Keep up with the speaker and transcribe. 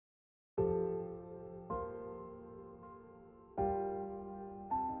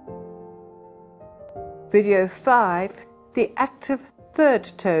Video 5, the active third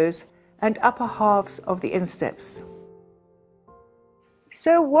toes and upper halves of the insteps.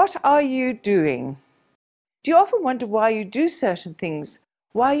 So what are you doing? Do you often wonder why you do certain things,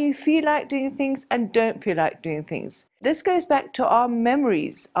 why you feel like doing things and don't feel like doing things? This goes back to our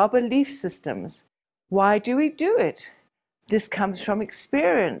memories, our belief systems. Why do we do it? This comes from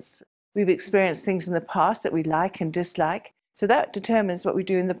experience. We've experienced things in the past that we like and dislike, so that determines what we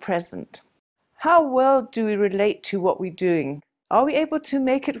do in the present. How well do we relate to what we're doing? Are we able to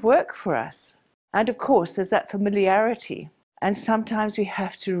make it work for us? And of course, there's that familiarity, and sometimes we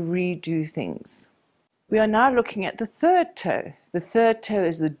have to redo things. We are now looking at the third toe. The third toe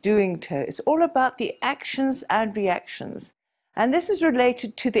is the doing toe. It's all about the actions and reactions. And this is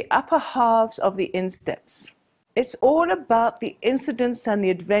related to the upper halves of the insteps. It's all about the incidents and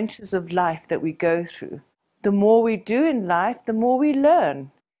the adventures of life that we go through. The more we do in life, the more we learn.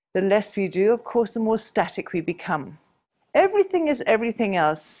 The less we do, of course, the more static we become. Everything is everything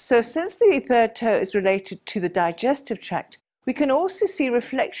else. So since the third toe is related to the digestive tract, we can also see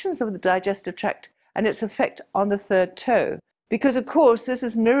reflections of the digestive tract and its effect on the third toe. Because, of course, this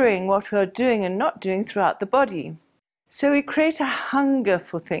is mirroring what we are doing and not doing throughout the body. So we create a hunger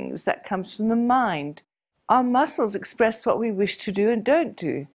for things that comes from the mind. Our muscles express what we wish to do and don't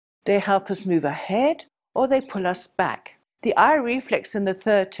do. They help us move ahead or they pull us back. The eye reflex in the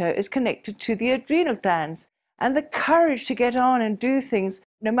third toe is connected to the adrenal glands and the courage to get on and do things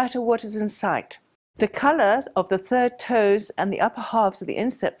no matter what is in sight. The color of the third toes and the upper halves of the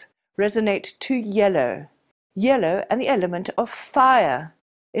instep resonate to yellow. Yellow and the element of fire.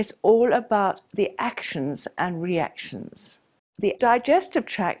 It's all about the actions and reactions. The digestive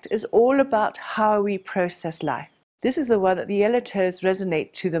tract is all about how we process life. This is the one that the yellow toes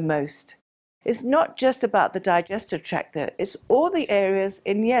resonate to the most. It's not just about the digestive tract though, it's all the areas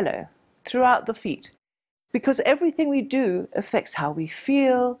in yellow throughout the feet. Because everything we do affects how we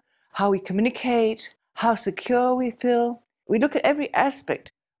feel, how we communicate, how secure we feel. We look at every aspect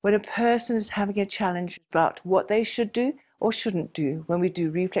when a person is having a challenge about what they should do or shouldn't do when we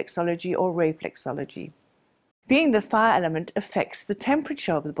do reflexology or Rei-flexology. Being the fire element affects the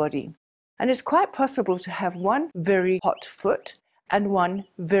temperature of the body. And it's quite possible to have one very hot foot and one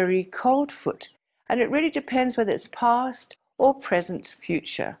very cold foot. And it really depends whether it's past or present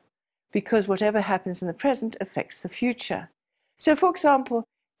future, because whatever happens in the present affects the future. So for example,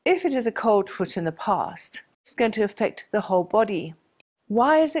 if it is a cold foot in the past, it's going to affect the whole body.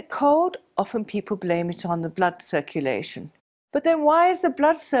 Why is it cold? Often people blame it on the blood circulation. But then why is the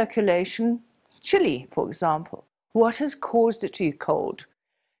blood circulation chilly, for example? What has caused it to be cold?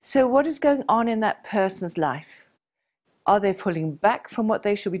 So what is going on in that person's life? Are they pulling back from what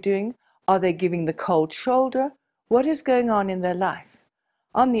they should be doing? Are they giving the cold shoulder? What is going on in their life?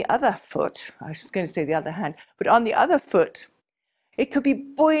 On the other foot, I was just going to say the other hand, but on the other foot, it could be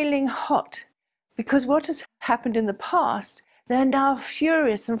boiling hot because what has happened in the past, they're now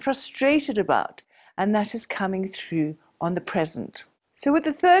furious and frustrated about, and that is coming through on the present. So with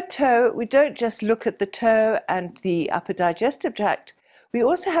the third toe, we don't just look at the toe and the upper digestive tract. We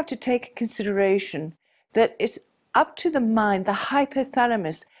also have to take into consideration that it's up to the mind, the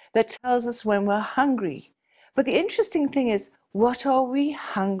hypothalamus, that tells us when we're hungry. But the interesting thing is, what are we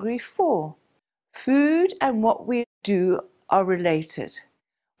hungry for? Food and what we do are related.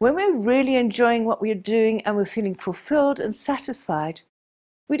 When we're really enjoying what we're doing and we're feeling fulfilled and satisfied,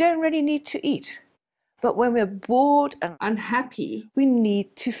 we don't really need to eat. But when we're bored and unhappy, we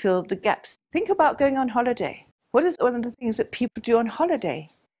need to fill the gaps. Think about going on holiday. What is one of the things that people do on holiday?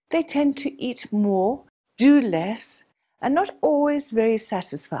 They tend to eat more, do less, and not always very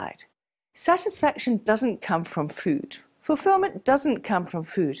satisfied. Satisfaction doesn't come from food. Fulfillment doesn't come from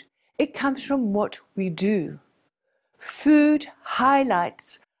food. It comes from what we do. Food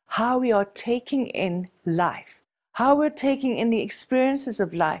highlights how we are taking in life, how we're taking in the experiences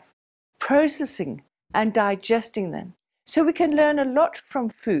of life, processing and digesting them. So we can learn a lot from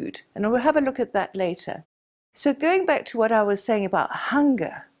food, and we'll have a look at that later. So going back to what I was saying about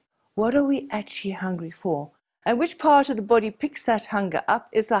hunger, what are we actually hungry for? And which part of the body picks that hunger up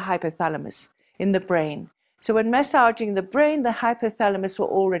is the hypothalamus in the brain. So when massaging the brain, the hypothalamus will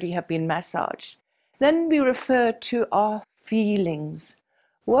already have been massaged. Then we refer to our feelings.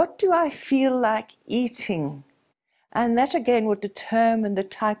 What do I feel like eating? And that again will determine the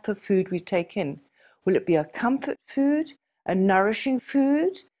type of food we take in. Will it be a comfort food, a nourishing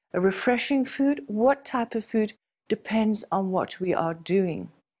food, a refreshing food? What type of food depends on what we are doing.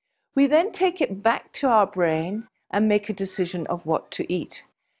 We then take it back to our brain and make a decision of what to eat.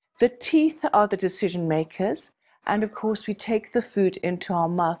 The teeth are the decision makers, and of course we take the food into our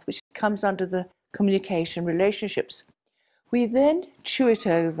mouth, which comes under the communication, relationships. We then chew it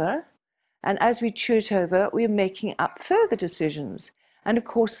over, and as we chew it over, we're making up further decisions. And of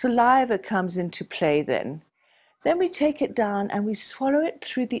course, saliva comes into play then. Then we take it down and we swallow it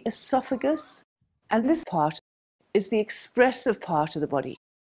through the esophagus, and this part is the expressive part of the body.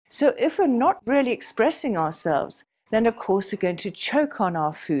 So if we're not really expressing ourselves, then of course we're going to choke on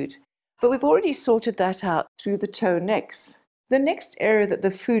our food. But we've already sorted that out through the toe next. The next area that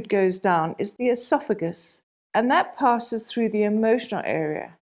the food goes down is the esophagus, and that passes through the emotional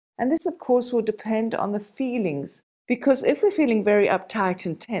area. And this of course will depend on the feelings, because if we're feeling very uptight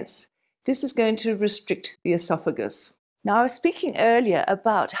and tense, this is going to restrict the esophagus. Now, I was speaking earlier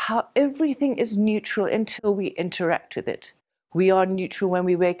about how everything is neutral until we interact with it. We are neutral when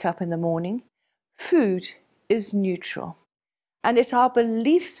we wake up in the morning. Food is neutral. And it's our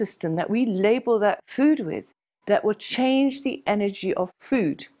belief system that we label that food with that will change the energy of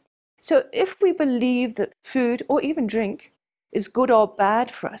food. So if we believe that food, or even drink, is good or bad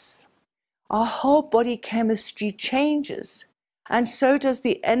for us, our whole body chemistry changes. And so does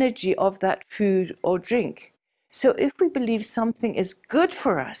the energy of that food or drink. So if we believe something is good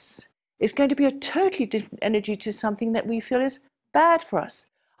for us, it's going to be a totally different energy to something that we feel is bad for us.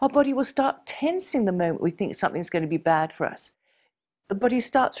 Our body will start tensing the moment we think something's going to be bad for us. The body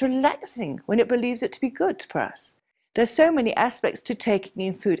starts relaxing when it believes it to be good for us. There's so many aspects to taking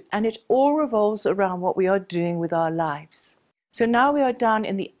in food, and it all revolves around what we are doing with our lives. So now we are down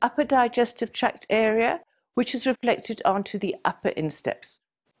in the upper digestive tract area, which is reflected onto the upper insteps.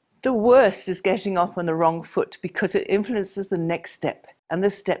 The worst is getting off on the wrong foot because it influences the next step and the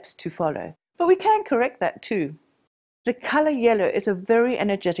steps to follow. But we can correct that too. The color yellow is a very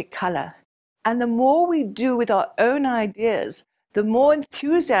energetic color. And the more we do with our own ideas, the more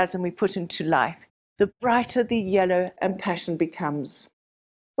enthusiasm we put into life, the brighter the yellow and passion becomes.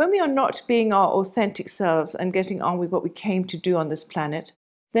 When we are not being our authentic selves and getting on with what we came to do on this planet,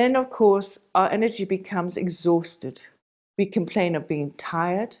 then of course our energy becomes exhausted. We complain of being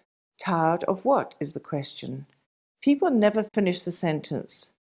tired. Tired of what is the question? People never finish the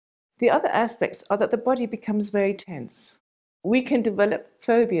sentence. The other aspects are that the body becomes very tense. We can develop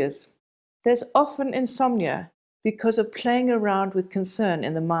phobias. There's often insomnia because of playing around with concern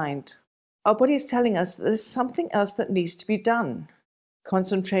in the mind. Our body is telling us that there's something else that needs to be done.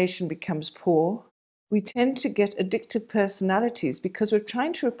 Concentration becomes poor. We tend to get addictive personalities because we're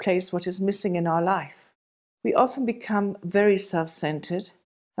trying to replace what is missing in our life. We often become very self-centered,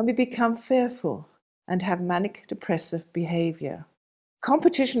 and we become fearful and have manic depressive behavior.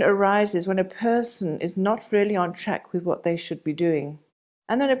 Competition arises when a person is not really on track with what they should be doing.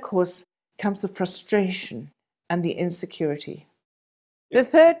 And then, of course, comes the frustration and the insecurity. The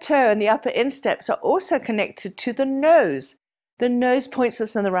third toe and the upper insteps are also connected to the nose. The nose points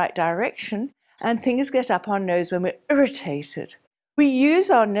us in the right direction, and things get up our nose when we're irritated. We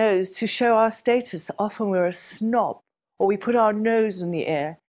use our nose to show our status. Often we're a snob, or we put our nose in the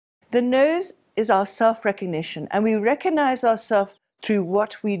air. The nose is our self-recognition, and we recognize ourselves through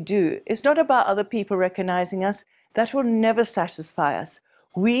what we do. It's not about other people recognizing us. That will never satisfy us.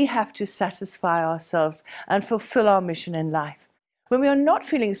 We have to satisfy ourselves and fulfill our mission in life. When we are not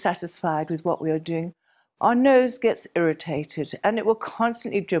feeling satisfied with what we are doing, our nose gets irritated and it will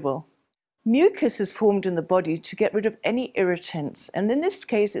constantly dribble. Mucus is formed in the body to get rid of any irritants, and in this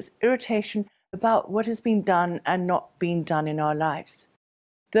case it's irritation about what has been done and not been done in our lives.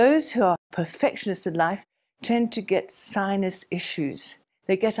 Those who are perfectionists in life tend to get sinus issues.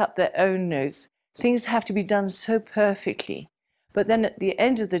 They get up their own nose. Things have to be done so perfectly. But then at the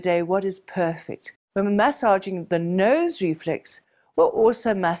end of the day, what is perfect? When we're massaging the nose reflex, we're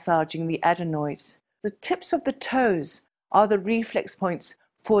also massaging the adenoids. The tips of the toes are the reflex points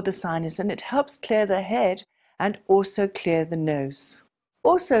for the sinus, and it helps clear the head and also clear the nose.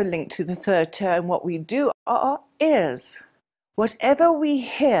 Also linked to the third toe and what we do are our ears. Whatever we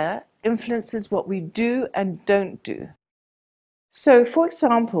hear influences what we do and don't do. So, for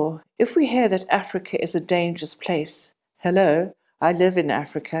example, if we hear that Africa is a dangerous place, hello, I live in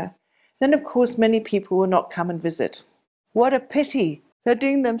Africa, then of course many people will not come and visit. What a pity! They're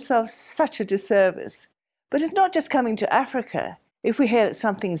doing themselves such a disservice. But it's not just coming to Africa. If we hear that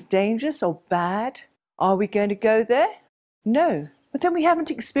something's dangerous or bad, are we going to go there? No, but then we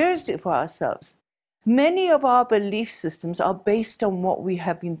haven't experienced it for ourselves. Many of our belief systems are based on what we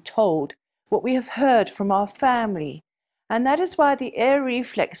have been told, what we have heard from our family. And that is why the air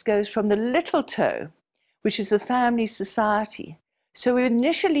reflex goes from the little toe, which is the family society. So we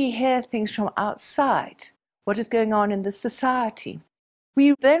initially hear things from outside, what is going on in the society.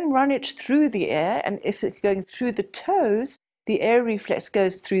 We then run it through the air, and if it's going through the toes, The air reflex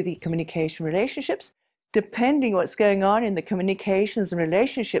goes through the communication relationships. Depending what's going on in the communications and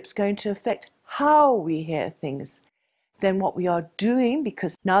relationships, going to affect how we hear things. Then what we are doing,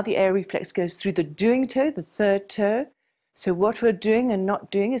 because now the air reflex goes through the doing toe, the third toe. So what we're doing and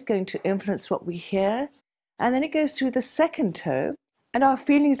not doing is going to influence what we hear. And then it goes through the second toe, and our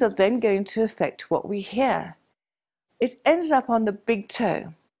feelings are then going to affect what we hear. It ends up on the big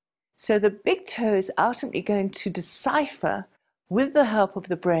toe. So the big toe is ultimately going to decipher, with the help of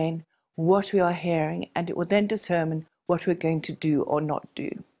the brain, what we are hearing, and it will then determine what we're going to do or not do.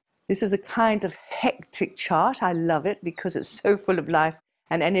 This is a kind of hectic chart. I love it because it's so full of life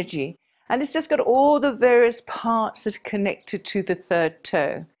and energy. And it's just got all the various parts that are connected to the third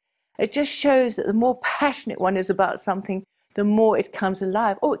toe. It just shows that the more passionate one is about something, the more it comes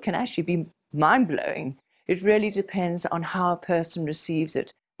alive. Oh, it can actually be mind-blowing. It really depends on how a person receives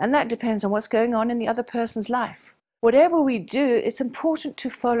it. And that depends on what's going on in the other person's life. Whatever we do, it's important to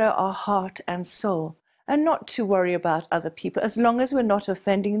follow our heart and soul and not to worry about other people as long as we're not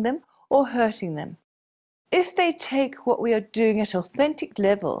offending them or hurting them. If they take what we are doing at authentic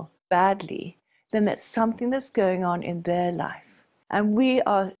level badly, then that's something that's going on in their life. And we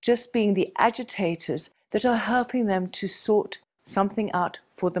are just being the agitators that are helping them to sort something out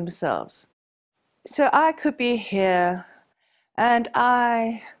for themselves. So I could be here and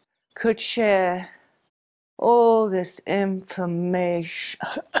I could share all this information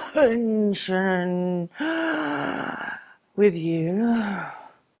with you,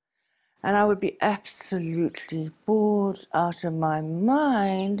 and I would be absolutely bored out of my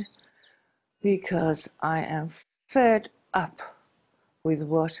mind because I am fed up with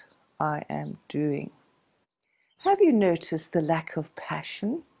what I am doing. Have you noticed the lack of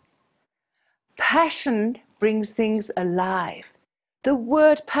passion? Passion brings things alive. The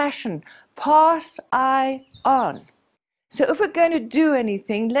word passion, pass I on. So if we're going to do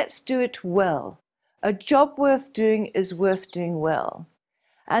anything, let's do it well. A job worth doing is worth doing well.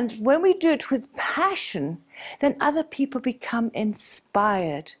 And when we do it with passion, then other people become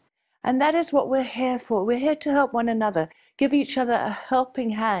inspired. And that is what we're here for. We're here to help one another, give each other a helping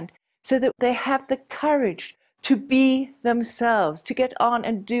hand so that they have the courage to be themselves, to get on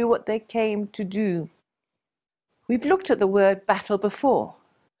and do what they came to do. We've looked at the word battle before.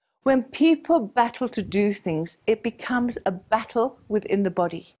 When people battle to do things, it becomes a battle within the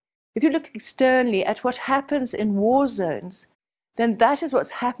body. If you look externally at what happens in war zones, then that is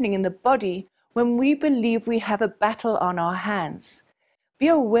what's happening in the body when we believe we have a battle on our hands. Be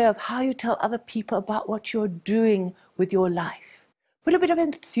aware of how you tell other people about what you're doing with your life. Put a bit of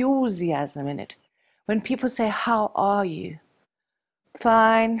enthusiasm in it. When people say, "How are you?"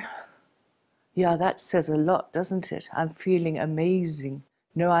 "Fine." "Yeah, that says a lot, doesn't it? I'm feeling amazing."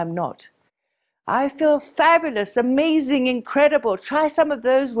 "No, I'm not." "I feel fabulous, amazing, incredible." Try some of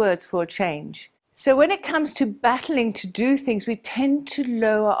those words for a change. So when it comes to battling to do things, we tend to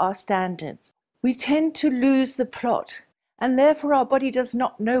lower our standards. We tend to lose the plot. And therefore our body does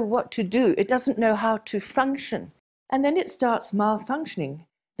not know what to do. It doesn't know how to function. And then it starts malfunctioning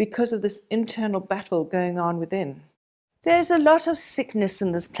because of this internal battle going on within. There's a lot of sickness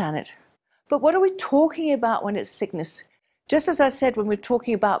in this planet. But what are we talking about when it's sickness? Just as I said, when we're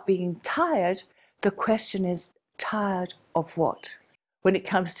talking about being tired, the question is, tired of what? When it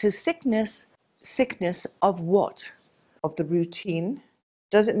comes to sickness, sickness of what? Of the routine?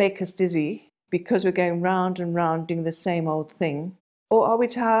 Does it make us dizzy because we're going round and round doing the same old thing? Or are we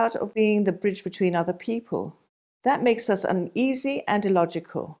tired of being the bridge between other people? That makes us uneasy and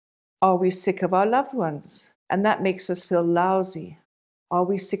illogical. Are we sick of our loved ones? And that makes us feel lousy. Are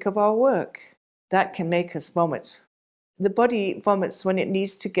we sick of our work? That can make us vomit. The body vomits when it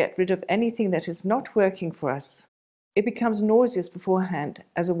needs to get rid of anything that is not working for us. It becomes nauseous beforehand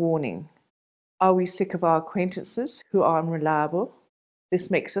as a warning. Are we sick of our acquaintances who are unreliable? This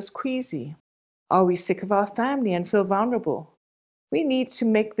makes us queasy. Are we sick of our family and feel vulnerable? We need to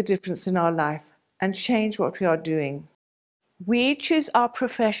make the difference in our life and change what we are doing. We choose our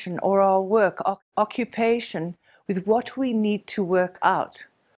profession or our work, our occupation, with what we need to work out.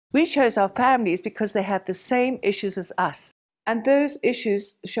 We chose our families because they have the same issues as us, and those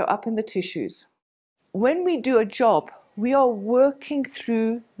issues show up in the tissues. When we do a job, we are working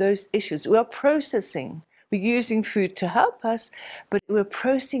through those issues. We are processing. We're using food to help us, but we're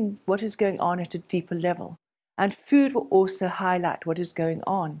processing what is going on at a deeper level. And food will also highlight what is going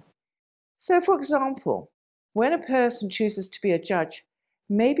on. So, for example, when a person chooses to be a judge,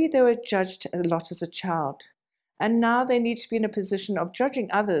 maybe they were judged a lot as a child, and now they need to be in a position of judging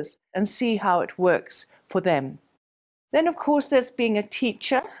others and see how it works for them. Then, of course, there's being a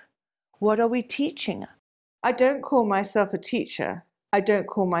teacher. What are we teaching? I don't call myself a teacher. I don't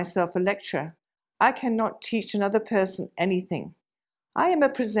call myself a lecturer. I cannot teach another person anything. I am a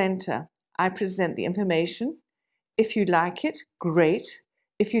presenter. I present the information. If you like it, great.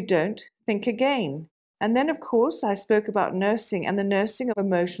 If you don't, think again. And then, of course, I spoke about nursing and the nursing of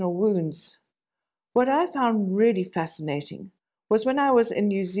emotional wounds. What I found really fascinating was when I was in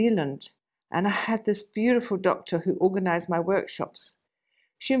New Zealand and I had this beautiful doctor who organized my workshops.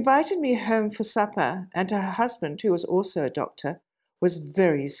 She invited me home for supper, and her husband, who was also a doctor, was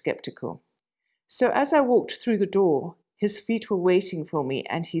very skeptical. So as I walked through the door, his feet were waiting for me,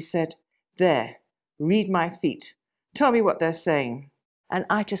 and he said, "There, read my feet. Tell me what they're saying." And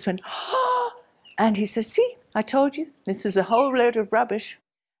I just went, "Oh!" And he said, "See, I told you, this is a whole load of rubbish."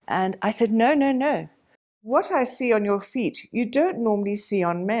 And I said, "No, no, no. What I see on your feet, you don't normally see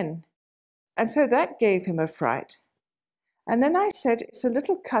on men." And so that gave him a fright. And then I said, "It's a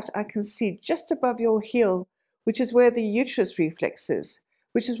little cut I can see just above your heel, which is where the uterus reflex is,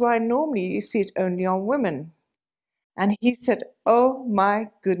 which is why normally you see it only on women." And he said, "Oh my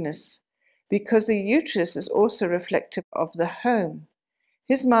goodness," because the uterus is also reflective of the home.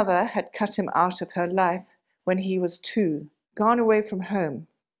 His mother had cut him out of her life when he was 2, gone away from home,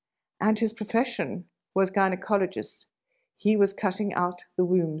 and his profession was gynecologist. He was cutting out the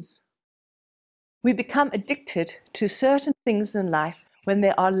wombs. We become addicted to certain things in life when they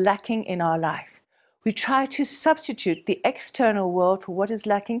are lacking in our life. We try to substitute the external world for what is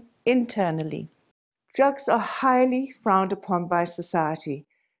lacking internally. Drugs are highly frowned upon by society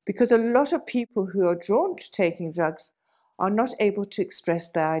because a lot of people who are drawn to taking drugs are not able to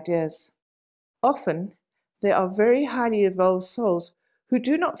express their ideas. Often, they are very highly evolved souls who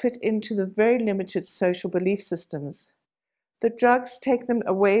do not fit into the very limited social belief systems. The drugs take them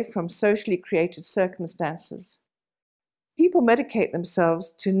away from socially created circumstances. People medicate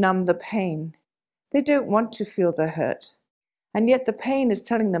themselves to numb the pain. They don't want to feel the hurt. And yet the pain is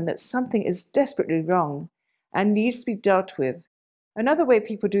telling them that something is desperately wrong and needs to be dealt with. Another way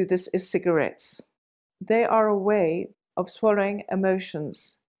people do this is cigarettes. They are a way of swallowing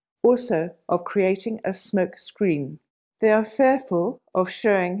emotions, also of creating a smoke screen. They are fearful of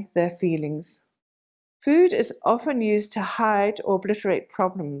showing their feelings. Food is often used to hide or obliterate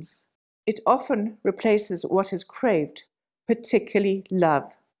problems. It often replaces what is craved, particularly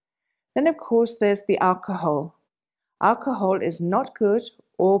love. Then, of course, there's the alcohol. Alcohol is not good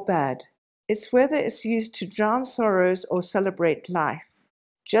or bad. It's whether it's used to drown sorrows or celebrate life,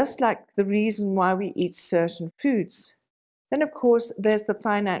 just like the reason why we eat certain foods. Then, of course, there's the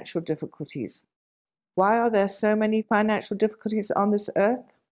financial difficulties. Why are there so many financial difficulties on this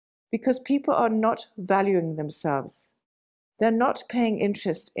earth? Because people are not valuing themselves. They're not paying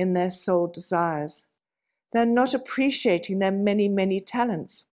interest in their soul desires. They're not appreciating their many, many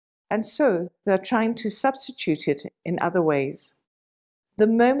talents. And so they're trying to substitute it in other ways. The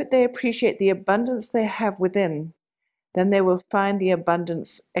moment they appreciate the abundance they have within, then they will find the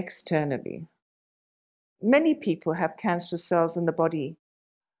abundance externally. Many people have cancerous cells in the body.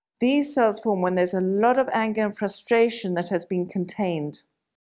 These cells form when there's a lot of anger and frustration that has been contained.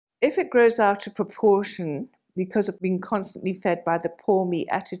 If it grows out of proportion because of being constantly fed by the poor me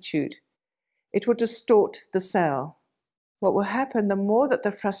attitude, it will distort the cell. What will happen, the more that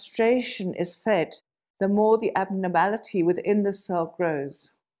the frustration is fed, the more the abnormality within the cell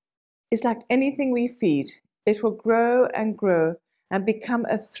grows. It's like anything we feed. It will grow and become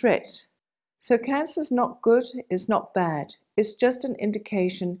a threat. So cancer is not good, it's not bad. It's just an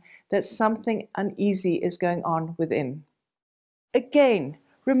indication that something uneasy is going on within. Again,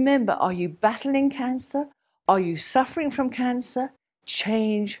 remember, are you battling cancer? Are you suffering from cancer?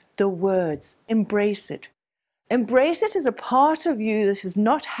 Change the words. Embrace it. Embrace it as a part of you that is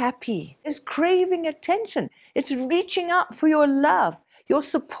not happy. It's craving attention. It's reaching up for your love, your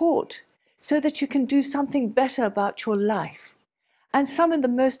support, so that you can do something better about your life. And some of the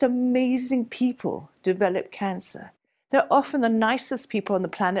most amazing people develop cancer. They're often the nicest people on the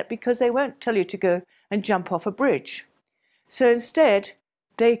planet because they won't tell you to go and jump off a bridge. So instead,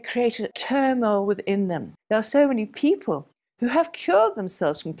 they create a turmoil within them. There are so many people who have cured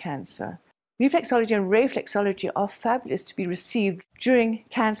themselves from cancer. Reflexology and Rei-flexology are fabulous to be received during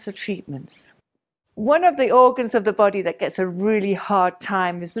cancer treatments. One of the organs of the body that gets a really hard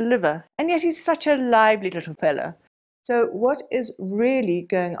time is the liver, and yet he's such a lively little fella. So what is really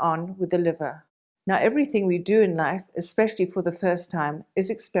going on with the liver? Now, everything we do in life, especially for the first time,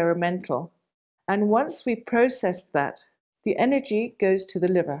 is experimental. And once we process that, the energy goes to the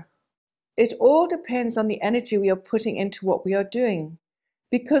liver. It all depends on the energy we are putting into what we are doing,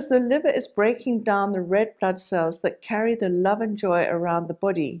 because the liver is breaking down the red blood cells that carry the love and joy around the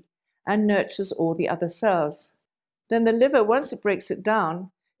body and nurtures all the other cells. Then the liver, once it breaks it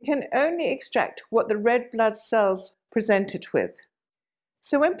down, can only extract what the red blood cells present it with.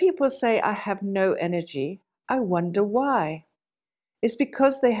 So when people say, I have no energy, I wonder why. It's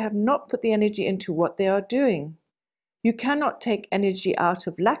because they have not put the energy into what they are doing. You cannot take energy out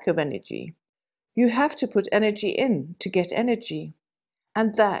of lack of energy. You have to put energy in to get energy.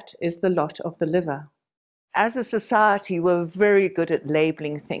 And that is the lot of the liver. As a society, we're very good at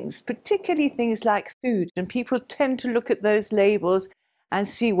labeling things, particularly things like food. And people tend to look at those labels and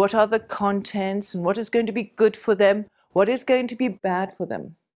see what are the contents and what is going to be good for them, what is going to be bad for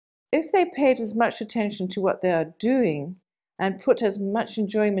them. If they paid as much attention to what they are doing and put as much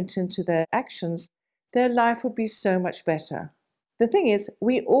enjoyment into their actions, their life would be so much better. The thing is,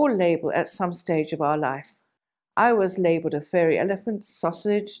 we all label at some stage of our life. I was labeled a fairy elephant,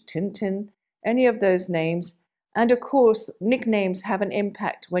 sausage, Tintin, any of those names. And of course, nicknames have an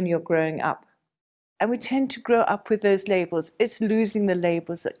impact when you're growing up. And we tend to grow up with those labels. It's losing the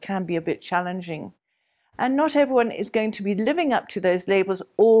labels that can be a bit challenging. And not everyone is going to be living up to those labels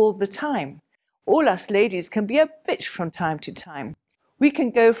all the time. All us ladies can be a bitch from time to time. We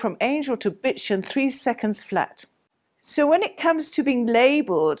can go from angel to bitch in 3 seconds flat. So when it comes to being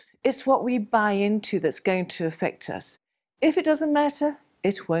labeled, it's what we buy into that's going to affect us. If it doesn't matter,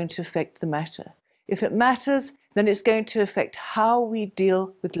 it won't affect the matter. If it matters, then it's going to affect how we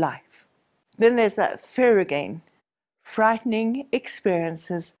deal with life. Then there's that fear again. Frightening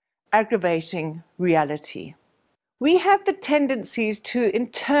experiences, aggravating reality. We have the tendencies to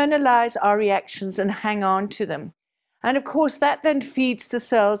internalize our reactions and hang on to them. And of course, that then feeds the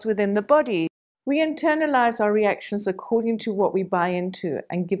cells within the body. We internalize our reactions according to what we buy into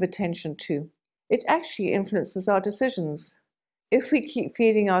and give attention to. It actually influences our decisions. If we keep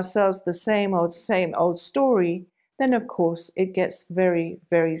feeding ourselves the same old story, then of course it gets very,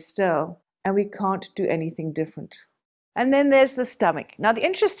 very stale and we can't do anything different. And then there's the stomach. Now, the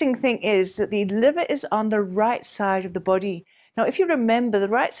interesting thing is that the liver is on the right side of the body. Now, if you remember, the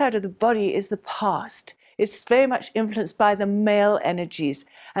right side of the body is the past. It's very much influenced by the male energies.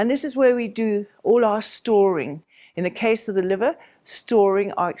 And this is where we do all our storing. In the case of the liver,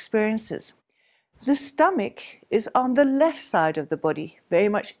 storing our experiences. The stomach is on the left side of the body, very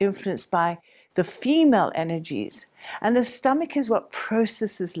much influenced by the female energies. And the stomach is what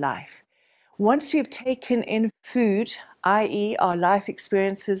processes life. Once we've taken in food, i.e. our life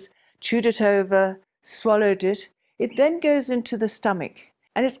experiences, chewed it over, swallowed it, it then goes into the stomach.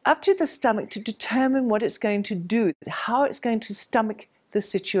 And it's up to the stomach to determine what it's going to do, how it's going to stomach the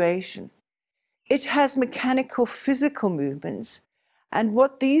situation. It has mechanical, physical movements. And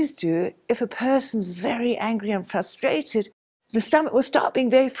what these do, if a person's very angry and frustrated, the stomach will start being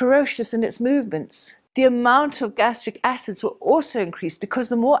very ferocious in its movements. The amount of gastric acids will also increase because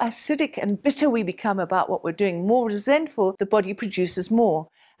the more acidic and bitter we become about what we're doing, more resentful, the body produces more.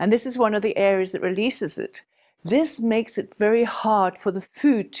 And this is one of the areas that releases it. This makes it very hard for the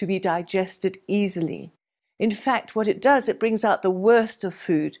food to be digested easily. In fact, what it does, it brings out the worst of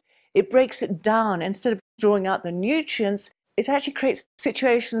food. It breaks it down. Instead of drawing out the nutrients, it actually creates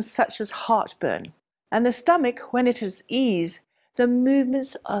situations such as heartburn. And the stomach, when it is ease, the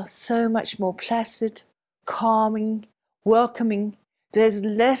movements are so much more placid, calming, welcoming. There's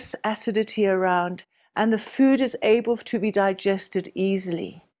less acidity around, and the food is able to be digested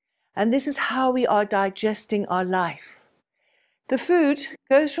easily. And this is how we are digesting our life. The food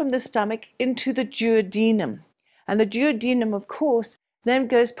goes from the stomach into the duodenum, and the duodenum, of course, then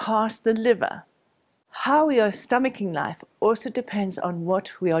goes past the liver. How we are stomaching life also depends on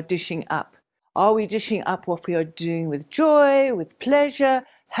what we are dishing up. Are we dishing up what we are doing with joy, with pleasure,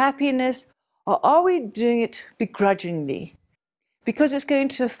 happiness, or are we doing it begrudgingly? Because it's going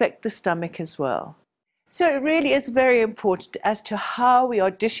to affect the stomach as well. So it really is very important as to how we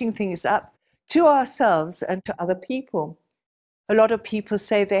are dishing things up to ourselves and to other people. A lot of people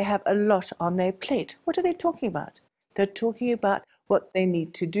say they have a lot on their plate. What are they talking about? They're talking about what they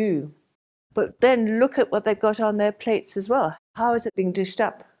need to do. But then look at what they've got on their plates as well. How is it being dished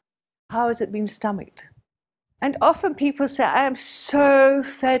up? How is it being stomached? And often people say, I am so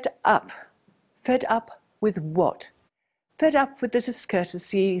fed up. Fed up with what? Fed up with the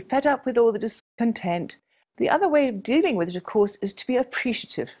discourtesy, fed up with all the discontent. The other way of dealing with it, of course, is to be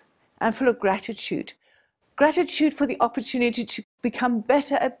appreciative and full of gratitude. Gratitude for the opportunity to become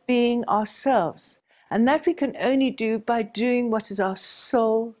better at being ourselves. And that we can only do by doing what is our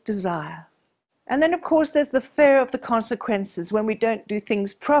sole desire. And then, of course, there's the fear of the consequences. When we don't do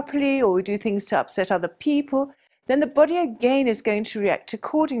things properly or we do things to upset other people, then the body again is going to react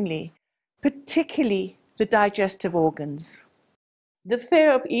accordingly, particularly the digestive organs. The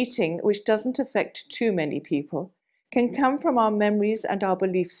fear of eating, which doesn't affect too many people, can come from our memories and our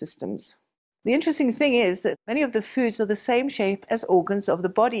belief systems. The interesting thing is that many of the foods are the same shape as organs of the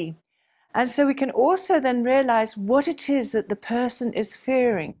body. And so we can also then realize what it is that the person is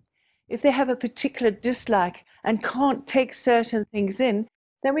fearing. If they have a particular dislike and can't take certain things in,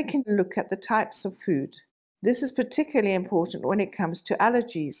 then we can look at the types of food. This is particularly important when it comes to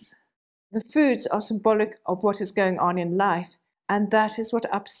allergies. The foods are symbolic of what is going on in life, and that is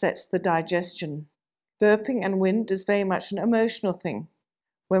what upsets the digestion. Burping and wind is very much an emotional thing.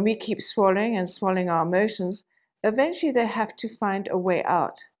 When we keep swallowing and swallowing our emotions, eventually they have to find a way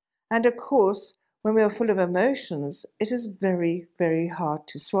out. And of course, when we are full of emotions, it is very, very hard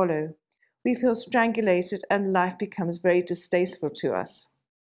to swallow. We feel strangulated and life becomes very distasteful to us.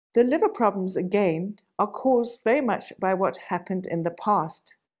 The liver problems, again, are caused very much by what happened in the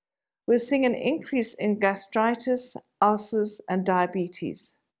past. We're seeing an increase in gastritis, ulcers, and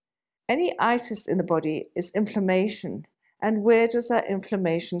diabetes. Any itis in the body is inflammation. And where does that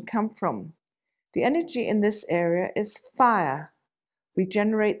inflammation come from? The energy in this area is fire. We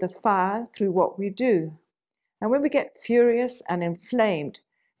generate the fire through what we do. And when we get furious and inflamed,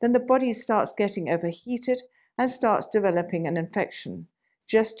 then the body starts getting overheated and starts developing an infection,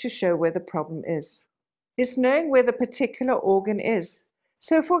 just to show where the problem is. It's knowing where the particular organ is.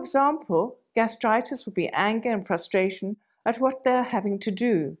 So, for example, gastritis would be anger and frustration at what they're having to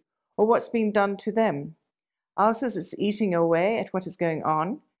do or what's being done to them. Ulcers is eating away at what is going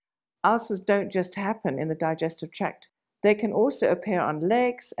on. Ulcers don't just happen in the digestive tract. They can also appear on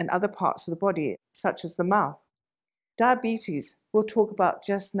legs and other parts of the body, such as the mouth. Diabetes, we'll talk about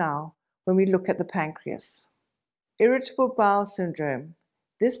just now when we look at the pancreas. Irritable bowel syndrome.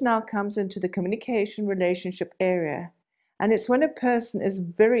 This now comes into the communication relationship area. And it's when a person is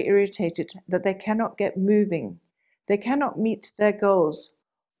very irritated that they cannot get moving. They cannot meet their goals,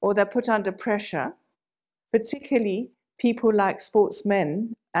 or they're put under pressure, particularly people like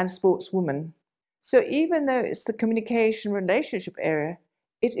sportsmen and sportswomen. So even though it's the communication relationship area,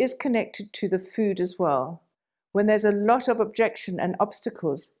 it is connected to the food as well. When there's a lot of objection and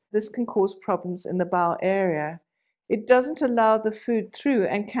obstacles, this can cause problems in the bowel area. It doesn't allow the food through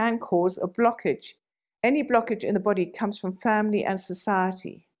and can cause a blockage. Any blockage in the body comes from family and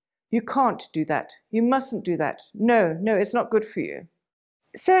society. You can't do that. You mustn't do that. No, it's not good for you.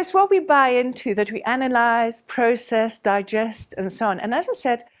 So it's what we buy into, that we analyze, process, digest, and so on. And as I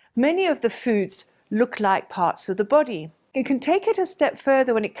said, many of the foods look like parts of the body. You can take it a step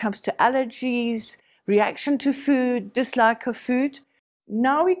further when it comes to allergies, reaction to food, dislike of food.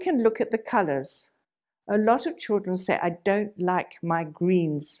 Now we can look at the colors. A lot of children say, I don't like my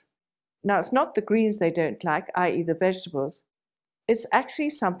greens. Now, it's not the greens they don't like, i.e. the vegetables. It's actually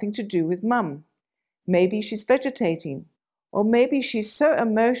something to do with mum. Maybe she's vegetating. Or maybe she's so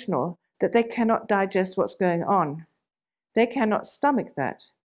emotional that they cannot digest what's going on. They cannot stomach that.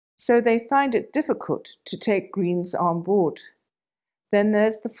 So they find it difficult to take greens on board. Then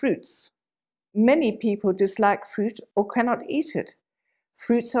there's the fruits. Many people dislike fruit or cannot eat it.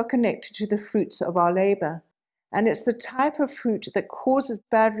 Fruits are connected to the fruits of our labor. And it's the type of fruit that causes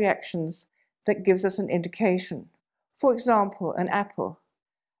bad reactions that gives us an indication. For example, an apple.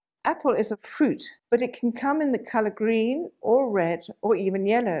 Apple is a fruit, but it can come in the color green or red or even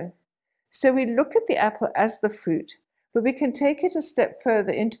yellow. So we look at the apple as the fruit, but we can take it a step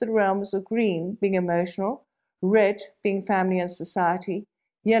further into the realms of green being emotional, red being family and society,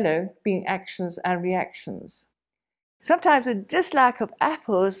 yellow being actions and reactions. Sometimes a dislike of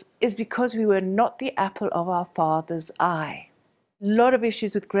apples is because we were not the apple of our father's eye. A lot of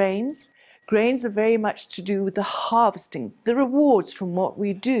issues with grains. Grains are very much to do with the harvesting, the rewards from what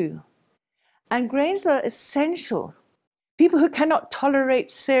we do. And grains are essential. People who cannot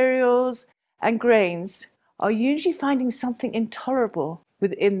tolerate cereals and grains are usually finding something intolerable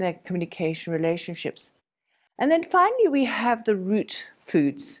within their communication relationships. And then finally, we have the root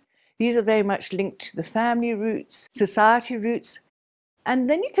foods. These are very much linked to the family roots, society roots. And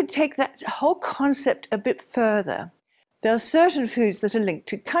then you can take that whole concept a bit further. There are certain foods that are linked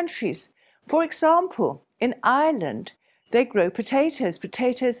to countries. For example, in Ireland, they grow potatoes.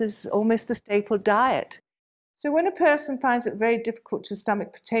 Potatoes is almost the staple diet. So when a person finds it very difficult to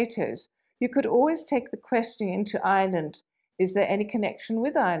stomach potatoes, you could always take the question into Ireland. Is there any connection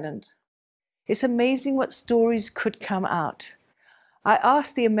with Ireland? It's amazing what stories could come out. I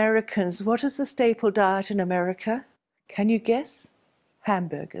asked the Americans, what is the staple diet in America? Can you guess?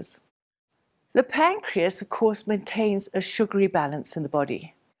 Hamburgers. The pancreas, of course, maintains a sugary balance in the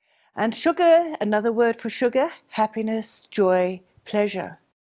body. And sugar, another word for sugar, happiness, joy, pleasure.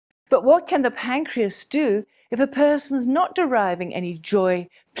 But what can the pancreas do If a person's not deriving any joy,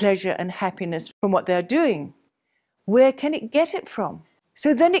 pleasure, and happiness from what they're doing, where can it get it from?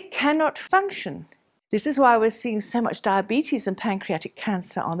 So then it cannot function. This is why we're seeing so much diabetes and pancreatic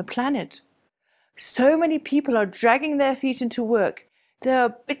cancer on the planet. So many people are dragging their feet into work.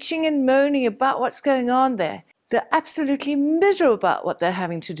 They're bitching and moaning about what's going on there. They're absolutely miserable about what they're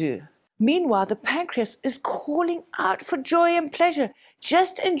having to do. Meanwhile, the pancreas is calling out for joy and pleasure.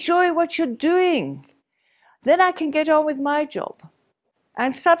 Just enjoy what you're doing. Then I can get on with my job.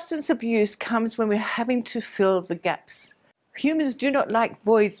 And substance abuse comes when we're having to fill the gaps. Humans do not like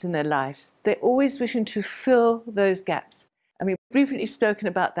voids in their lives. They're always wishing to fill those gaps. And we've briefly spoken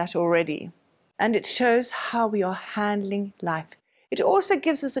about that already. And it shows how we are handling life. It also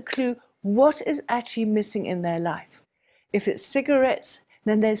gives us a clue what is actually missing in their life. If it's cigarettes,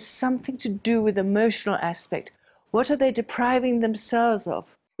 then there's something to do with the emotional aspect. What are they depriving themselves of?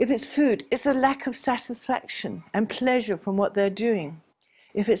 If it's food, it's a lack of satisfaction and pleasure from what they're doing.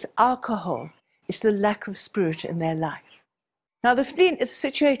 If it's alcohol, it's the lack of spirit in their life. Now the spleen is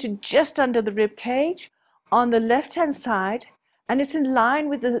situated just under the rib cage on the left-hand side, and it's in line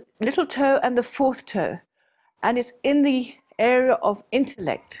with the little toe and the fourth toe, and it's in the area of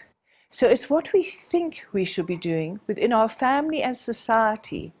intellect. So it's what we think we should be doing within our family and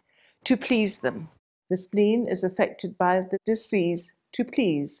society to please them. The spleen is affected by the disease to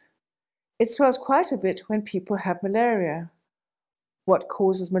please. It swells quite a bit when people have malaria. What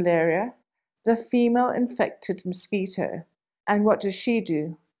causes malaria? The female infected mosquito. And what does she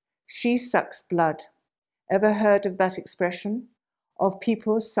do? She sucks blood. Ever heard of that expression? Of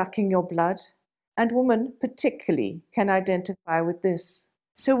people sucking your blood? And women particularly can identify with this.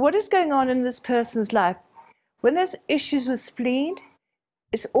 So what is going on in this person's life? When there's issues with spleen,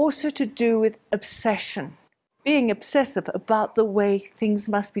 it's also to do with obsession. Being obsessive about the way things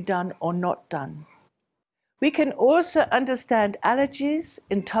must be done or not done. We can also understand allergies,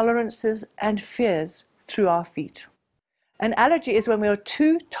 intolerances, and fears through our feet. An allergy is when we are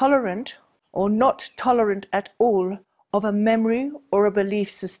too tolerant or not tolerant at all of a memory or a belief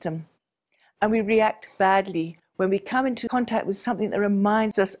system. And we react badly when we come into contact with something that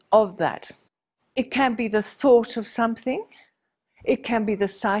reminds us of that. It can be the thought of something. It can be the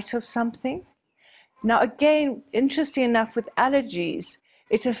sight of something. Now again, interesting enough with allergies,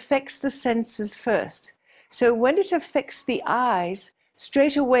 it affects the senses first. So when it affects the eyes,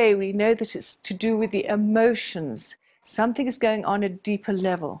 straight away we know that it's to do with the emotions. Something is going on at a deeper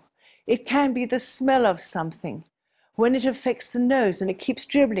level. It can be the smell of something. When it affects the nose and it keeps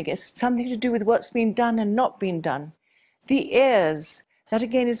dribbling, it's something to do with what's been done and not been done. The ears, that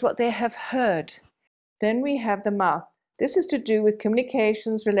again is what they have heard. Then we have the mouth. This is to do with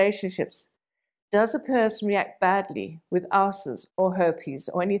communications, relationships. Does a person react badly with ulcers or herpes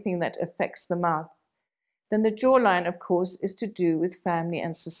or anything that affects the mouth? Then the jawline, of course, is to do with family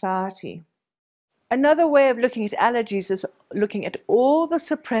and society. Another way of looking at allergies is looking at all the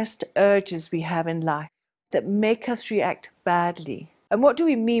suppressed urges we have in life that make us react badly. And what do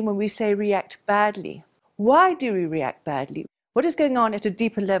we mean when we say react badly? Why do we react badly? What is going on at a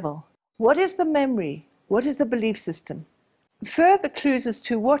deeper level? What is the memory? What is the belief system? Further clues as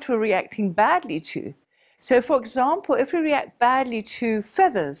to what we're reacting badly to. So for example, if we react badly to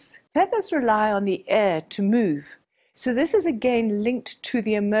feathers, feathers rely on the air to move. So this is again linked to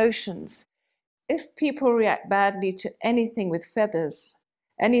the emotions. If people react badly to anything with feathers,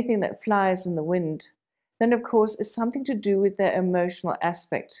 anything that flies in the wind, then of course it's something to do with their emotional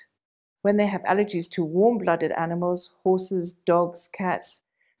aspect. When they have allergies to warm-blooded animals, horses, dogs, cats,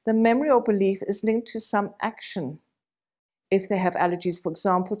 the memory or belief is linked to some action. If they have allergies, for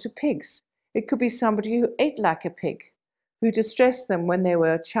example, to pigs, it could be somebody who ate like a pig, who distressed them when they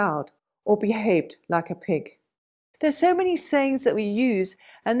were a child, or behaved like a pig. There's so many sayings that we use,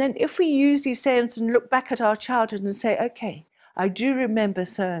 and then if we use these sayings and look back at our childhood and say, okay, I do remember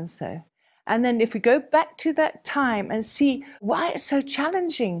so-and-so. And then if we go back to that time and see why it's so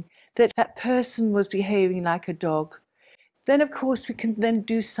challenging that that person was behaving like a dog, then of course we can then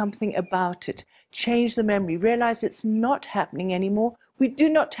do something about it, change the memory, realize it's not happening anymore. We do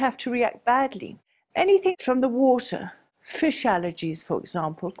not have to react badly. Anything from the water, fish allergies, for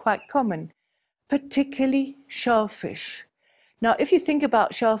example, quite common, particularly shellfish. Now, if you think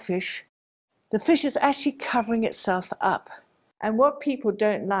about shellfish, the fish is actually covering itself up. And what people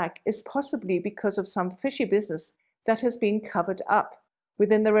don't like is possibly because of some fishy business that has been covered up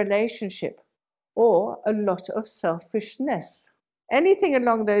within the relationship, or a lot of selfishness. Anything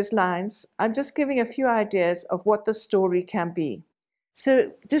along those lines, I'm just giving a few ideas of what the story can be.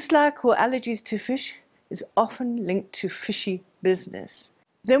 So dislike or allergies to fish is often linked to fishy business.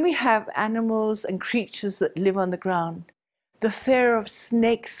 Then we have animals and creatures that live on the ground. The fear of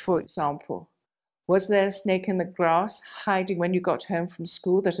snakes, for example. Was there a snake in the grass hiding when you got home from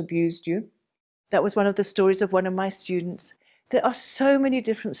school that abused you? That was one of the stories of one of my students. There are so many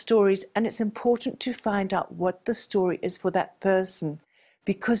different stories, and it's important to find out what the story is for that person,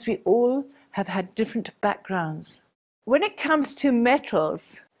 because we all have had different backgrounds. When it comes to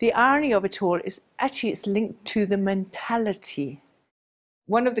metals, the irony of it all is actually it's linked to the mentality.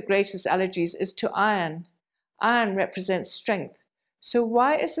 One of the greatest allergies is to iron. Iron represents strength. So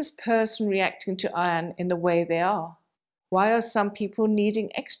why is this person reacting to iron in the way they are? Why are some people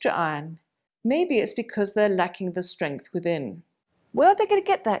needing extra iron? Maybe it's because they're lacking the strength within. Where are they going to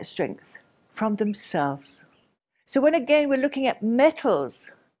get that strength? From themselves. So when again we're looking at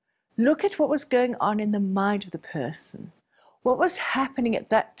metals, look at what was going on in the mind of the person. What was happening at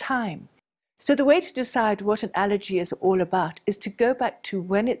that time? So the way to decide what an allergy is all about is to go back to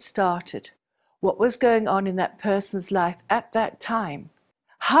when it started. What was going on in that person's life at that time?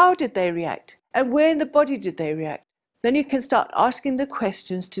 How did they react? And where in the body did they react? Then you can start asking the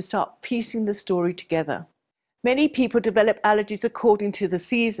questions to start piecing the story together. Many people develop allergies according to the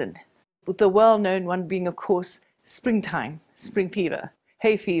season, with the well-known one being, of course, springtime, spring fever,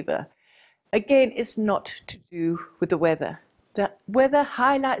 hay fever. Again, it's not to do with the weather. The weather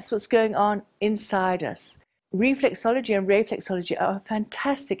highlights what's going on inside us. Reflexology and Rei-flexology are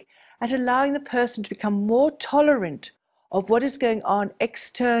fantastic at allowing the person to become more tolerant of what is going on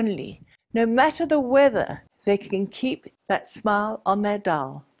externally. No matter the weather, they can keep that smile on their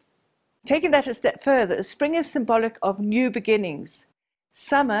dial. Taking that a step further, spring is symbolic of new beginnings.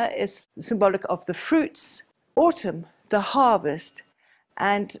 Summer is symbolic of the fruits, autumn, the harvest,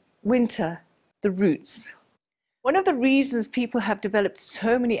 and winter, the roots. One of the reasons people have developed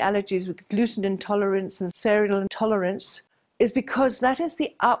so many allergies with gluten intolerance and cereal intolerance is because that is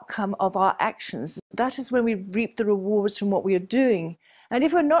the outcome of our actions. That is when we reap the rewards from what we are doing. And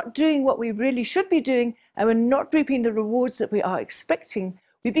if we're not doing what we really should be doing, and we're not reaping the rewards that we are expecting,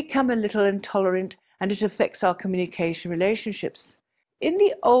 we become a little intolerant, and it affects our communication relationships. In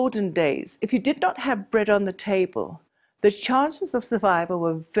the olden days, if you did not have bread on the table, the chances of survival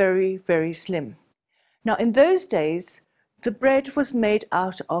were very, very slim. Now, in those days, the bread was made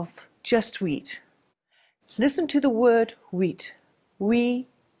out of just wheat. Listen to the word wheat. We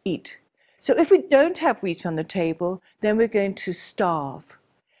eat. So if we don't have wheat on the table, then we're going to starve.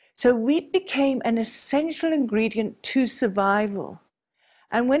 So wheat became an essential ingredient to survival.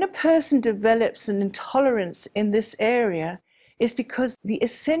 And when a person develops an intolerance in this area, it's because the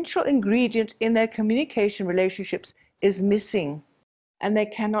essential ingredient in their communication relationships is missing, and they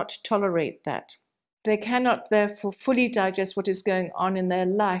cannot tolerate that. They cannot therefore fully digest what is going on in their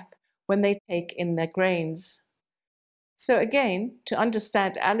life when they take in their grains. So again, to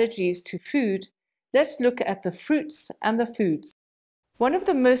understand allergies to food, let's look at the fruits and the foods. One of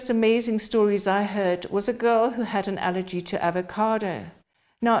the most amazing stories I heard was a girl who had an allergy to avocado.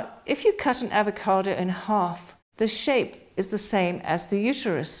 Now, if you cut an avocado in half, the shape is the same as the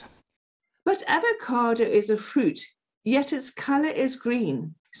uterus. But avocado is a fruit, yet its color is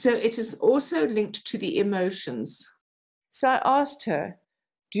green. So it is also linked to the emotions. So I asked her,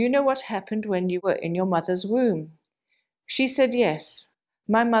 do you know what happened when you were in your mother's womb? She said, yes.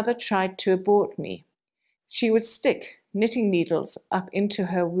 My mother tried to abort me. She would stick knitting needles up into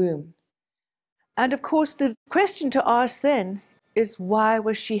her womb. And of course, the question to ask then is, why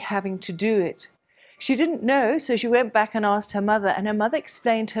was she having to do it? She didn't know, so she went back and asked her mother, and her mother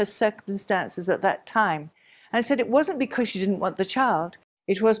explained her circumstances at that time and said it wasn't because she didn't want the child.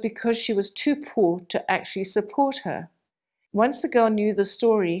 It was because she was too poor to actually support her. Once the girl knew the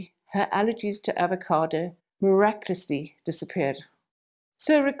story, her allergies to avocado miraculously disappeared.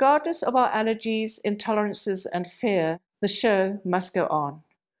 So regardless of our allergies, intolerances, and fear, the show must go on.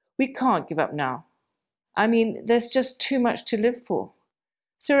 We can't give up now. I mean, there's just too much to live for.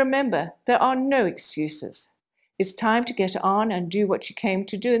 So remember, there are no excuses. It's time to get on and do what you came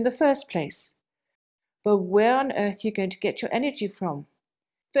to do in the first place. But where on earth are you going to get your energy from?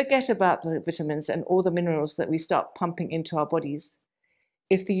 Forget about the vitamins and all the minerals that we start pumping into our bodies.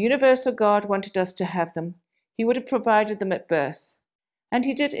 If the universal God wanted us to have them, He would have provided them at birth. And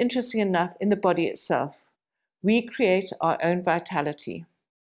He did, interesting enough, in the body itself. We create our own vitality.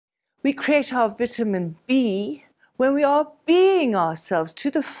 We create our vitamin B when we are being ourselves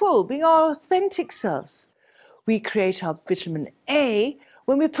to the full, being our authentic selves. We create our vitamin A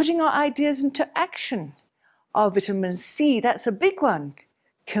when we're putting our ideas into action. Our vitamin C, that's a big one.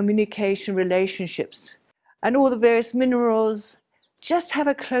 Communication, relationships, and all the various minerals. Just have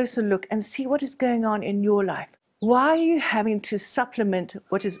a closer look and see what is going on in your life. Why are you having to supplement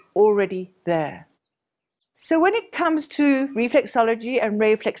what is already there? So when it comes to reflexology and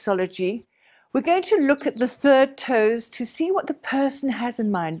Rei-flexology, we're going to look at the third toes to see what the person has in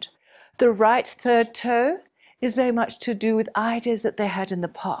mind. The right third toe is very much to do with ideas that they had in the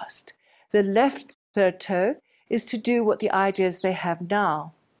past. The left third toe is to do what the ideas they have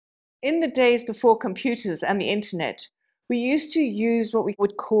now. In the days before computers and the internet, we used to use what we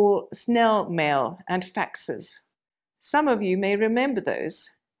would call snail mail and faxes. Some of you may remember those.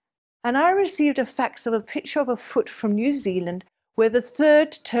 And I received a fax of a picture of a foot from New Zealand where the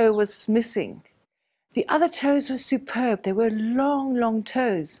third toe was missing. The other toes were superb. They were long, long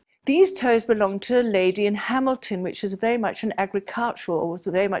toes. These toes belonged to a lady in Hamilton, which is very much an agricultural, or was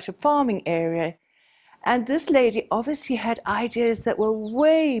very much a farming area. And this lady obviously had ideas that were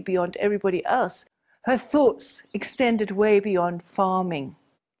way beyond everybody else. Her thoughts extended way beyond farming.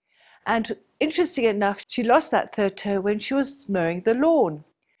 And interesting enough, she lost that third toe when she was mowing the lawn.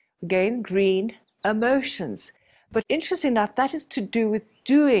 Again, green, emotions. But interesting enough, that is to do with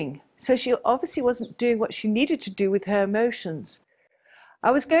doing. So she obviously wasn't doing what she needed to do with her emotions.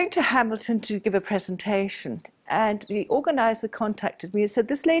 I was going to Hamilton to give a presentation, and the organizer contacted me and said,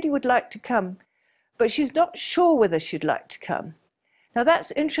 this lady would like to come, but she's not sure whether she'd like to come. Now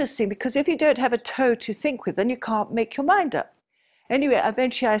that's interesting, because if you don't have a toe to think with, then you can't make your mind up. Anyway,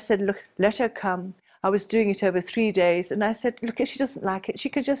 eventually I said, look, let her come. I was doing it over 3 days, and I said, look, if she doesn't like it, she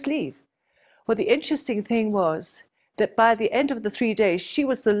could just leave. Well, the interesting thing was that by the end of the 3 days, she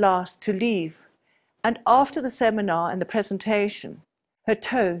was the last to leave. And after the seminar and the presentation, her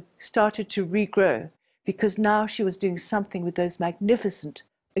toe started to regrow, because now she was doing something with those magnificent,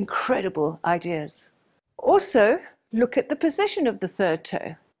 incredible ideas. Also, look at the position of the third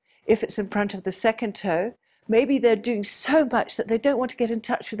toe. If it's in front of the second toe, maybe they're doing so much that they don't want to get in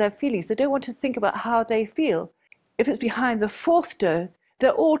touch with their feelings. They don't want to think about how they feel. If it's behind the fourth toe,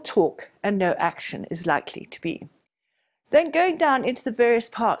 they're all talk and no action is likely to be. Then going down into the various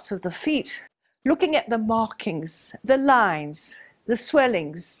parts of the feet, looking at the markings, the lines, the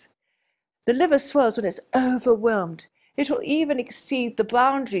swellings. The liver swells when it's overwhelmed. It will even exceed the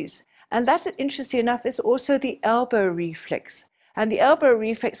boundaries. And that, interesting enough, is also the elbow reflex. And the elbow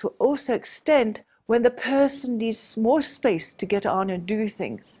reflex will also extend when the person needs more space to get on and do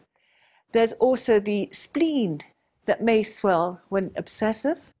things. There's also the spleen that may swell when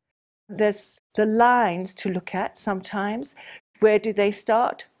obsessive. There's the lines to look at sometimes. Where do they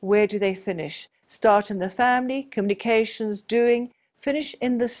start? Where do they finish? Start in the family, communications, doing, finish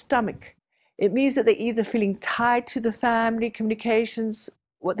in the stomach. It means that they're either feeling tied to the family, communications,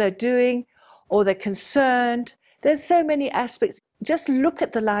 what they're doing, or they're concerned. There's so many aspects. Just look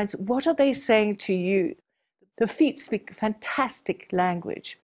at the lines. What are they saying to you? The feet speak fantastic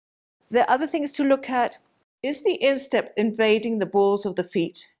language. There are other things to look at. Is the instep invading the balls of the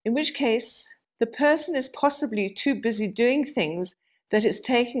feet? In which case, the person is possibly too busy doing things that it's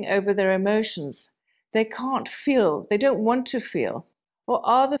taking over their emotions. They can't feel. They don't want to feel. Or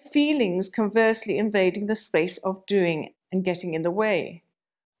are the feelings conversely invading the space of doing and getting in the way?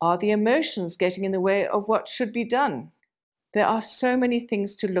 Are the emotions getting in the way of what should be done? There are so many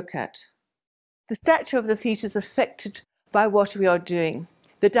things to look at. The stature of the feet is affected by what we are doing,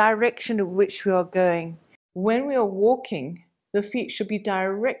 the direction in which we are going. When we are walking, the feet should be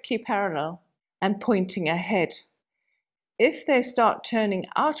directly parallel and pointing ahead. If they start turning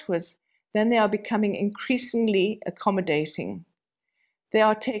outwards, then they are becoming increasingly accommodating. They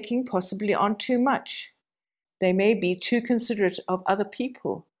are taking possibly on too much. They may be too considerate of other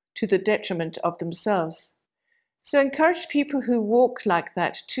people to the detriment of themselves. So encourage people who walk like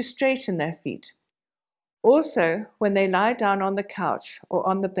that to straighten their feet. Also, when they lie down on the couch or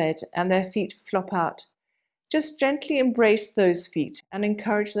on the bed and their feet flop out, just gently embrace those feet and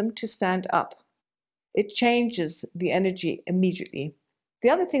encourage them to stand up. It changes the energy immediately. The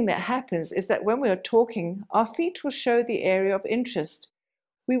other thing that happens is that when we are talking, our feet will show the area of interest.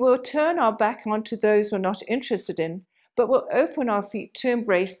 We will turn our back onto those we're not interested in, but we'll open our feet to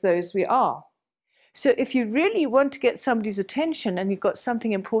embrace those we are. So if you really want to get somebody's attention and you've got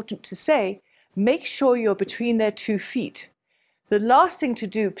something important to say, make sure you're between their 2 feet. The last thing to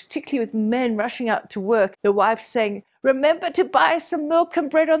do, particularly with men rushing out to work, the wife saying, remember to buy some milk and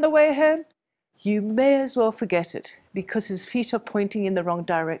bread on the way home. You may as well forget it, because his feet are pointing in the wrong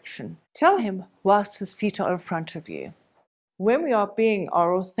direction. Tell him whilst his feet are in front of you. When we are being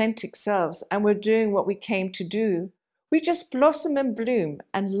our authentic selves and we're doing what we came to do, we just blossom and bloom,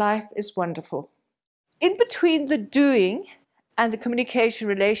 and life is wonderful. In between the doing and the communication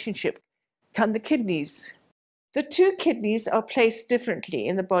relationship come the kidneys. The 2 kidneys are placed differently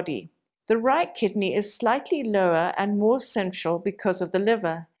in the body. The right kidney is slightly lower and more central because of the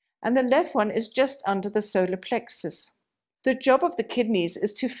liver, and the left one is just under the solar plexus. The job of the kidneys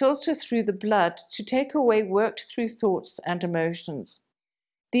is to filter through the blood to take away worked through thoughts and emotions.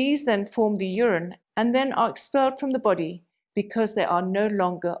 These then form the urine and then are expelled from the body because they are no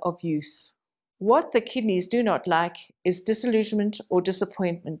longer of use. What the kidneys do not like is disillusionment or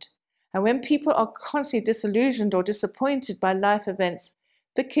disappointment. And when people are constantly disillusioned or disappointed by life events,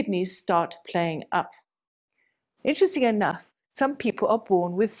 the kidneys start playing up. Interesting enough, some people are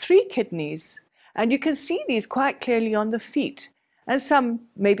born with 3 kidneys, and you can see these quite clearly on the feet, and some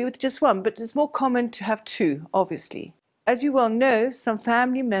maybe with just 1, but it's more common to have 2, obviously. As you well know, some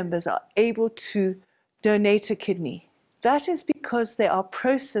family members are able to donate a kidney. That is because they are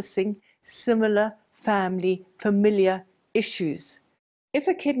processing similar familiar issues. If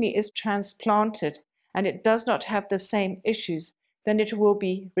a kidney is transplanted and it does not have the same issues, then it will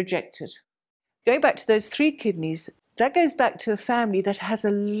be rejected. Going back to those 3 kidneys, that goes back to a family that has a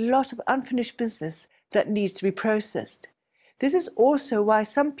lot of unfinished business that needs to be processed. This is also why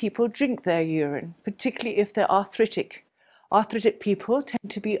some people drink their urine, particularly if they're arthritic. Arthritic people tend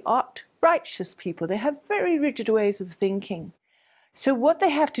to be righteous people. They have very rigid ways of thinking. So what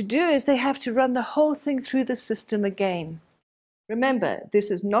they have to do is they have to run the whole thing through the system again. Remember, this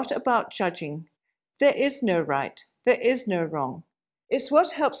is not about judging. There is no right, there is no wrong. It's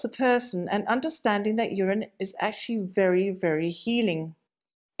what helps a person, and understanding that urine is actually very, very healing.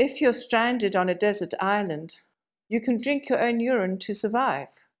 If you're stranded on a desert island, you can drink your own urine to survive.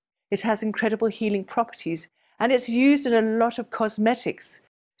 It has incredible healing properties, and it's used in a lot of cosmetics.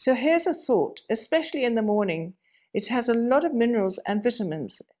 So here's a thought, especially in the morning. It has a lot of minerals and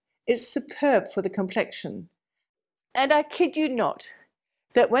vitamins. It's superb for the complexion. And I kid you not,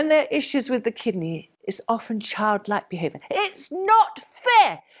 that when there are issues with the kidney, it's often childlike behavior. It's not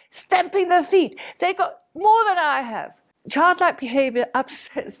fair! Stamping their feet. They got more than I have. Childlike behavior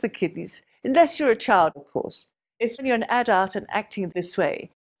upsets the kidneys, unless you're a child, of course. It's when you're an adult and acting this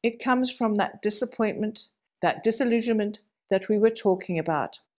way. It comes from that disappointment, that disillusionment that we were talking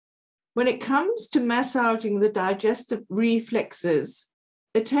about. When it comes to massaging the digestive reflexes,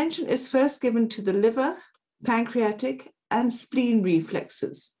 attention is first given to the liver, pancreatic, and spleen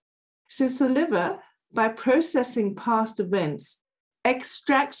reflexes. Since the liver, by processing past events,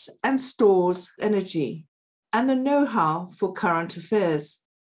 extracts and stores energy and the know-how for current affairs,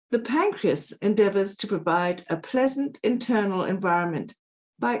 the pancreas endeavors to provide a pleasant internal environment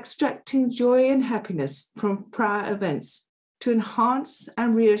by extracting joy and happiness from prior events to enhance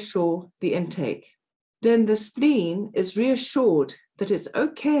and reassure the intake. Then the spleen is reassured that it's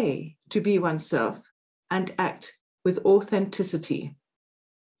okay to be oneself and act with authenticity.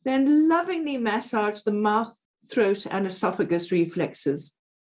 Then lovingly massage the mouth, throat, and esophagus reflexes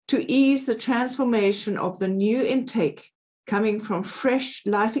to ease the transformation of the new intake coming from fresh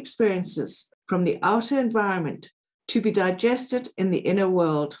life experiences from the outer environment to be digested in the inner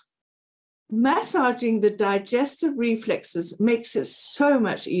world. Massaging the digestive reflexes makes it so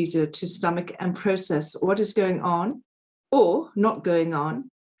much easier to stomach and process what is going on or not going on,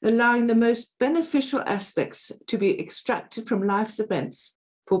 allowing the most beneficial aspects to be extracted from life's events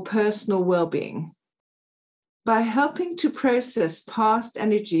for personal well-being. By helping to process past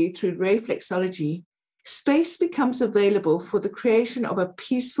energy through Rei-flexology, space becomes available for the creation of a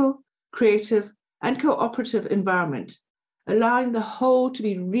peaceful, creative, and cooperative environment, allowing the whole to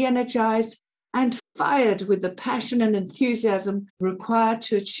be re-energized and fired with the passion and enthusiasm required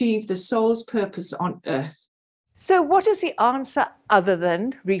to achieve the soul's purpose on earth. So what is the answer other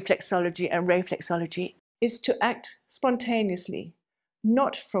than reflexology and Rei-flexology? Is to act spontaneously,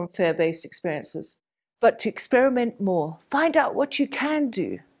 not from fear-based experiences, but to experiment more, find out what you can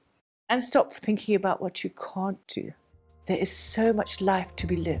do, and stop thinking about what you can't do. There is so much life to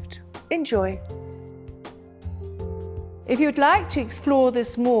be lived. Enjoy. If you'd like to explore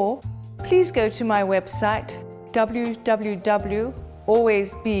this more, please go to my website,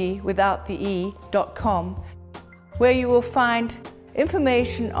 www.alwaysbewithoutthee.com, where you will find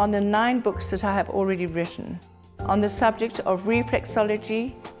information on the 9 books that I have already written on the subject of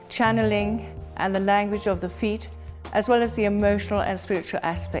reflexology, channeling, and the language of the feet, as well as the emotional and spiritual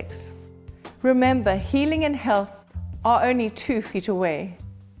aspects. Remember, healing and health are only 2 feet away.